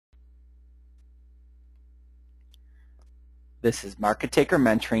This is Market Taker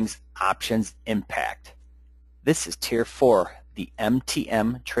Mentoring's Options Impact. This is Tier 4, the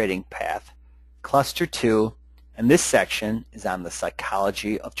MTM trading path, Cluster 2, and this section is on the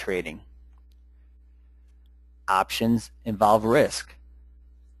psychology of trading. Options involve risk.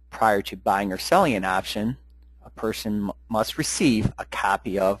 Prior to buying or selling an option, a person must receive a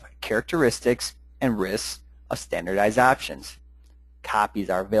copy of characteristics and risks of standardized options. Copies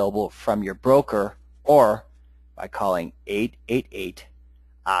are available from your broker or by calling 888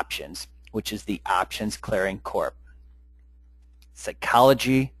 Options, which is the Options Clearing Corp.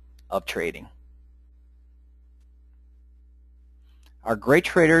 Psychology of trading. Are great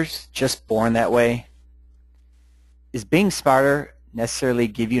traders just born that way? Is being smarter necessarily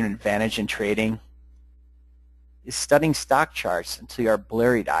give you an advantage in trading? Is studying stock charts until you are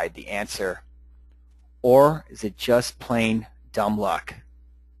bleary-eyed the answer? Or is it just plain dumb luck?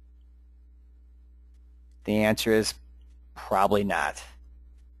 The answer is probably not.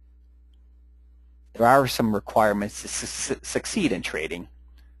 There are some requirements to succeed in trading.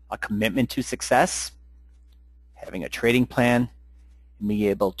 A commitment to success, having a trading plan, and being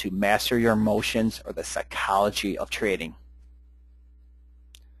able to master your emotions or the psychology of trading.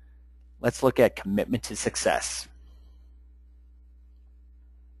 Let's look at commitment to success.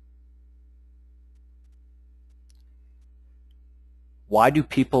 Why do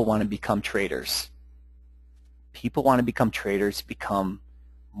people want to become traders? People want to become traders to become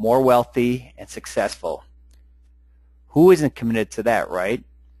more wealthy and successful. Who isn't committed to that, right?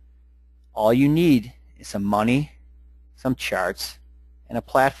 All you need is some money, some charts, and a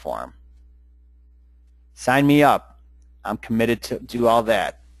platform. Sign me up. I'm committed to do all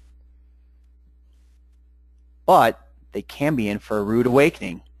that. But they can be in for a rude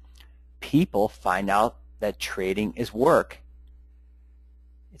awakening. People find out that trading is work.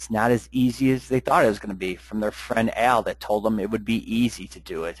 It's not as easy as they thought it was going to be from their friend Al that told them it would be easy to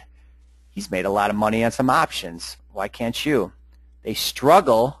do it. He's made a lot of money on some options. Why can't you? They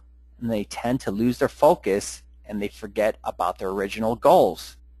struggle and they tend to lose their focus and they forget about their original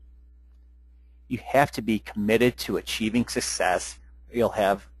goals. You have to be committed to achieving success or you'll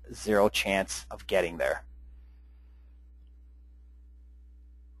have zero chance of getting there.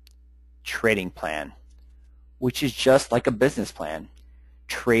 Trading plan, which is just like a business plan.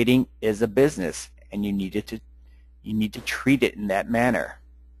 Trading is a business, and you need to treat it in that manner.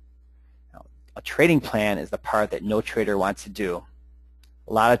 Now, a trading plan is the part that no trader wants to do.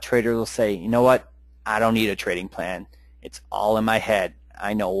 A lot of traders will say, you know what, I don't need a trading plan. It's all in my head.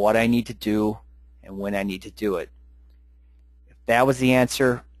 I know what I need to do and when I need to do it. If that was the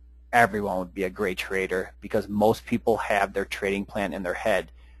answer, everyone would be a great trader because most people have their trading plan in their head,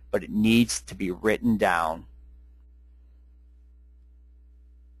 but it needs to be written down.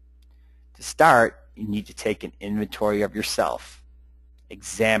 To start, you need to take an inventory of yourself.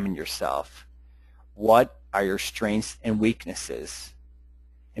 Examine yourself. What are your strengths and weaknesses?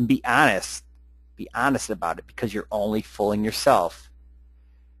 And be honest. Be honest about it because you're only fooling yourself.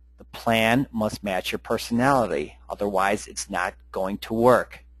 The plan must match your personality. Otherwise, it's not going to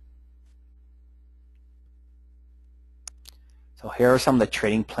work. So here are some of the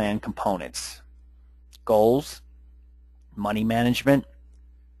trading plan components. Goals, money management,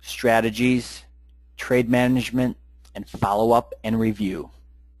 strategies, trade management, and follow-up and review.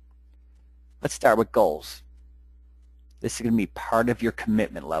 Let's start with goals. This is going to be part of your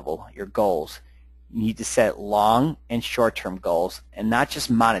commitment level, your goals. You need to set long and short-term goals, and not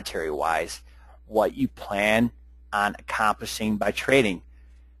just monetary-wise, what you plan on accomplishing by trading.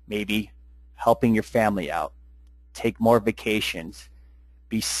 Maybe helping your family out, take more vacations,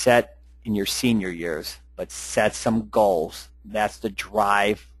 be set in your senior years, but set some goals. That's the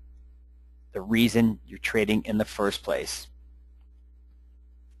drive, the reason you're trading in the first place.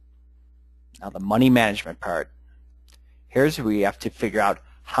 Now the money management part. Here's where you have to figure out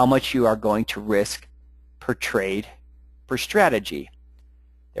how much you are going to risk per trade, per strategy.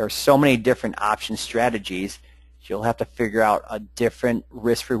 There are so many different option strategies, you'll have to figure out a different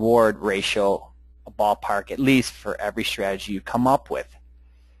risk-reward ratio, a ballpark at least for every strategy you come up with.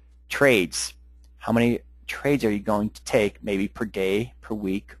 Trades. How many trades are you going to take maybe per day, per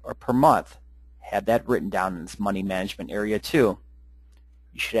week, or per month? Have that written down in this money management area too.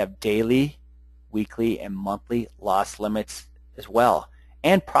 You should have daily, weekly, and monthly loss limits as well,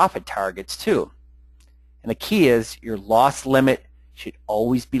 and profit targets too. And the key is your loss limit should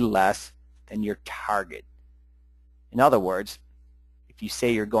always be less than your target. In other words, if you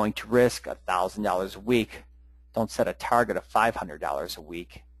say you're going to risk $1,000 a week, don't set a target of $500 a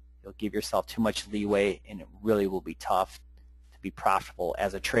week. You'll give yourself too much leeway and it really will be tough to be profitable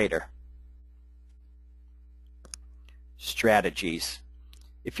as a trader. strategies.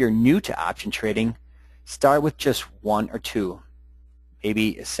 If you're new to option trading, start with just one or two,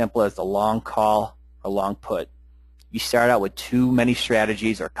 maybe as simple as the long call or long put. You start out with too many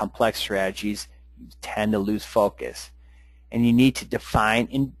strategies or complex strategies, you tend to lose focus. And you need to define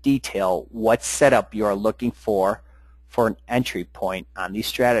in detail what setup you are looking for an entry point on these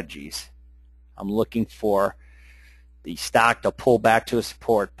strategies. I'm looking for the stock to pull back to a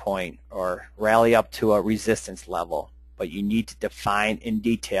support point or rally up to a resistance level. But you need to define in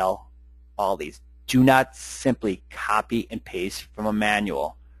detail all these. Do not simply copy and paste from a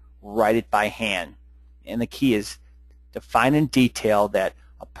manual. Write it by hand. And the key is define in detail that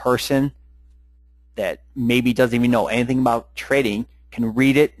a person that maybe doesn't even know anything about trading can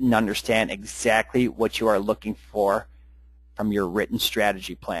read it and understand exactly what you are looking for from your written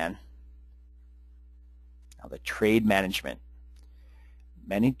strategy plan. Now, the trade management.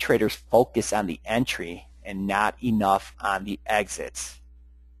 Many traders focus on the entry and not enough on the exits.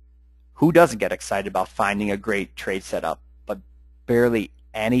 Who doesn't get excited about finding a great trade setup? But barely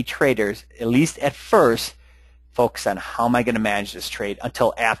any traders, at least at first, focus on how am I going to manage this trade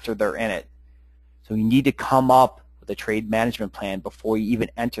until after they're in it. So you need to come up with a trade management plan before you even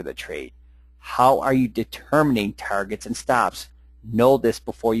enter the trade. How are you determining targets and stops? Know this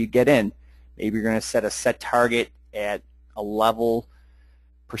before you get in. Maybe you're going to set a set target at a level,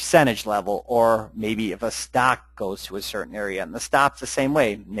 percentage level, or maybe if a stock goes to a certain area and the stop's the same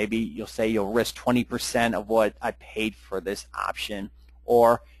way, maybe you'll say you'll risk 20% of what I paid for this option,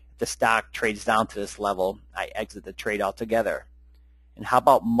 or if the stock trades down to this level, I exit the trade altogether. And how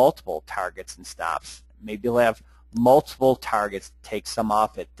about multiple targets and stops? Maybe you'll have multiple targets, take some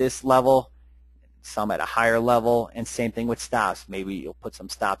off at this level, some at a higher level, and same thing with stops. Maybe you'll put some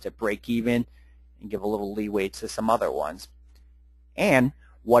stops at break even and give a little leeway to some other ones. And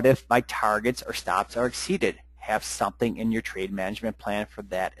what if my targets or stops are exceeded? Have something in your trade management plan for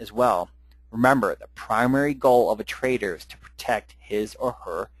that as well. Remember, the primary goal of a trader is to protect his or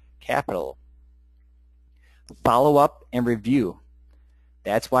her capital. Follow up and review.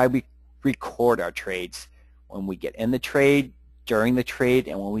 That's why we record our trades when we get in the trade, during the trade,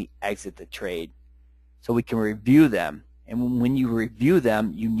 and when we exit the trade. So we can review them. And when you review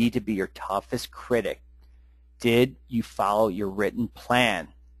them, you need to be your toughest critic. Did you follow your written plan?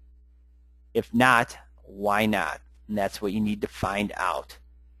 If not, why not? And that's what you need to find out.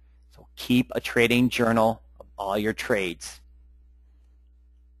 So keep a trading journal of all your trades.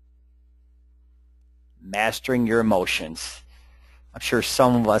 Mastering your emotions. I'm sure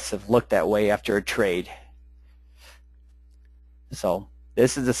some of us have looked that way after a trade. So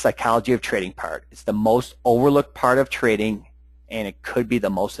this is the psychology of trading part. It's the most overlooked part of trading, and it could be the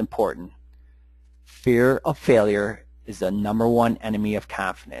most important. Fear of failure is the #1 enemy of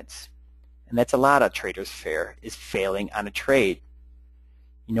confidence. And that's a lot of traders' fear, is failing on a trade.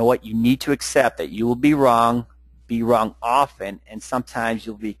 You know what? You need to accept that you will be wrong often, and sometimes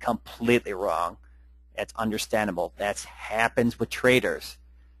you'll be completely wrong. That's understandable. That happens with traders.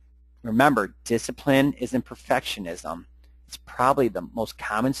 Remember, discipline isn't perfectionism. It's probably the most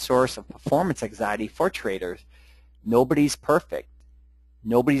common source of performance anxiety for traders. Nobody's perfect.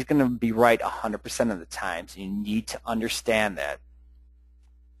 Nobody's going to be right 100% of the time, so you need to understand that.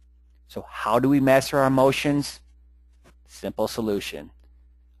 So how do we master our emotions? Simple solution.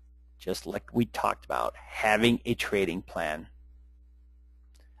 Just like we talked about, having a trading plan.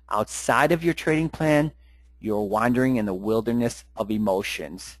 Outside of your trading plan, you're wandering in the wilderness of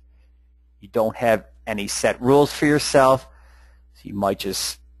emotions. You don't have any set rules for yourself, so you might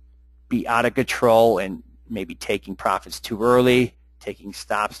just be out of control and maybe taking profits too early, taking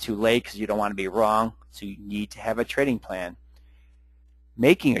stops too late because you don't want to be wrong, so you need to have a trading plan.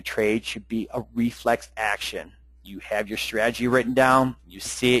 Making a trade should be a reflex action. You have your strategy written down, you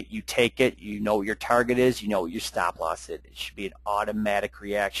see it, you take it, you know what your target is, you know what your stop loss is. It should be an automatic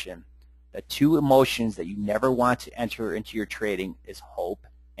reaction. The two emotions that you never want to enter into your trading is hope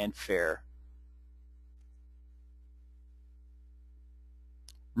and fear.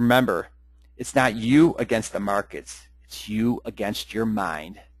 Remember, it's not you against the markets, it's you against your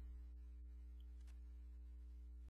mind.